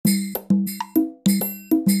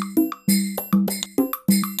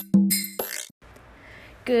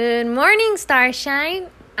Good morning, Starshine.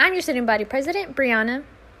 I'm your student body president, Brianna.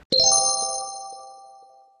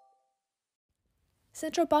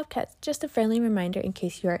 Central Bobcats, just a friendly reminder in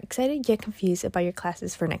case you are excited yet confused about your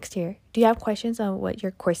classes for next year. Do you have questions on what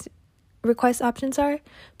your course request options are?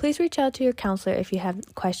 Please reach out to your counselor if you have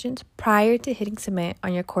questions prior to hitting submit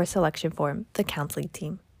on your course selection form, the counseling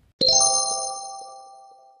team.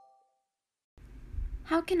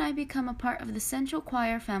 How can I become a part of the Central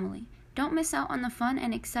Choir family? Don't miss out on the fun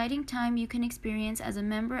and exciting time you can experience as a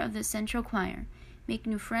member of the Central Choir. Make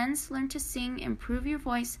new friends, learn to sing, improve your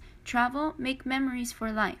voice, travel, make memories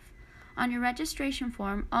for life. On your registration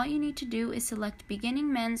form, all you need to do is select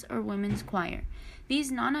beginning men's or women's choir.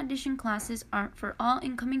 These non-audition classes are for all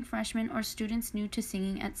incoming freshmen or students new to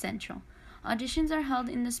singing at Central. Auditions are held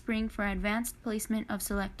in the spring for advanced placement of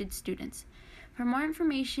selected students. For more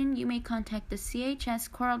information, you may contact the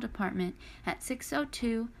CHS Choral Department at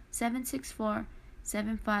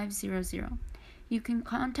 602-764-7500. You can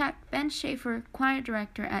contact Ben Schaefer, Choir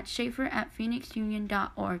Director at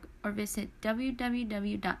schaefer@phoenixunion.org or visit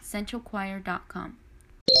www.centralchoir.com.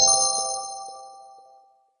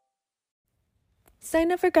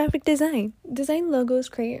 Sign up for graphic design. Design logos,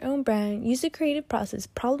 create your own brand, use the creative process,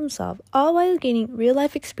 problem solve, all while gaining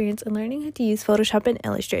real-life experience and learning how to use Photoshop and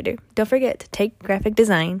Illustrator. Don't forget to take graphic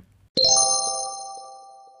design.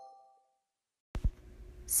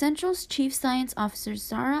 Central's Chief Science Officers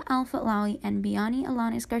Zara Al-Fatlawi and Biani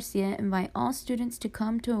Alanis Garcia invite all students to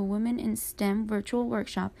come to a Women in STEM virtual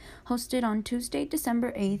workshop hosted on Tuesday,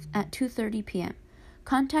 December 8th at 2:30 p.m.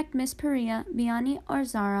 Contact Ms. Perea, Biani, or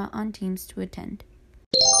Zara on Teams to attend.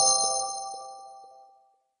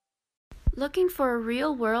 Looking for a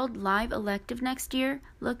real-world live elective next year?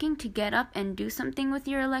 Looking to get up and do something with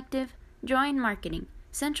your elective? Join marketing.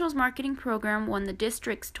 Central's marketing program won the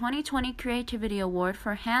district's 2020 Creativity Award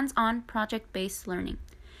for hands-on project-based learning.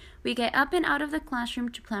 We get up and out of the classroom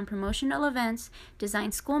to plan promotional events,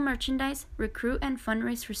 design school merchandise, recruit and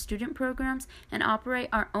fundraise for student programs, and operate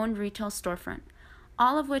our own retail storefront,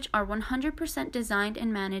 all of which are 100% designed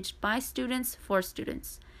and managed by students for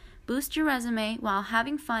students. Boost your resume while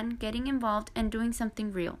having fun, getting involved, and doing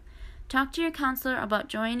something real. Talk to your counselor about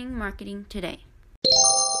joining marketing today.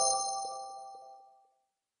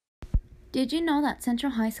 Did you know that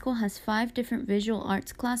Central High School has 5 different visual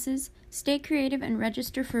arts classes? Stay creative and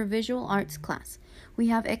register for a visual arts class. We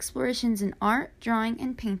have explorations in art, drawing,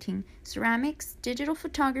 and painting, ceramics, digital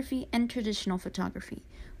photography, and traditional photography.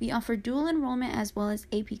 We offer dual enrollment as well as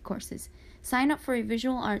AP courses. Sign up for a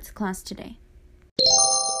visual arts class today.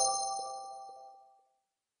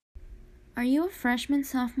 Are you a freshman,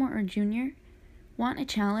 sophomore, or junior? Want a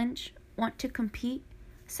challenge? Want to compete?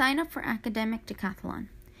 Sign up for Academic Decathlon.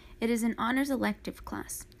 It is an honors elective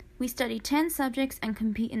class. We study 10 subjects and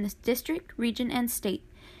compete in the district, region, and state.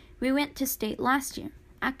 We went to state last year.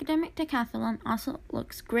 Academic Decathlon also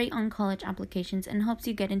looks great on college applications and helps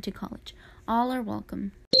you get into college. All are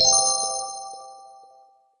welcome.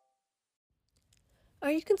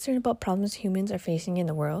 Are you concerned about problems humans are facing in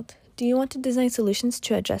the world? Do you want to design solutions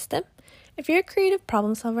to address them? If you're a creative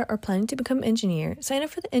problem solver or planning to become an engineer, sign up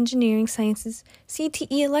for the Engineering Sciences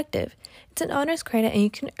CTE elective. It's an honors credit and you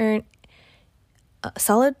can earn a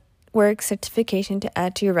SolidWorks certification to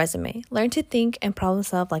add to your resume. Learn to think and problem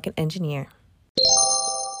solve like an engineer.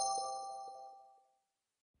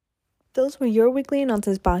 Those were your weekly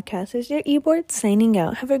announcements podcast. It's your e-board signing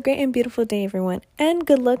out. Have a great and beautiful day, everyone. And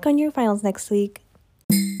good luck on your finals next week.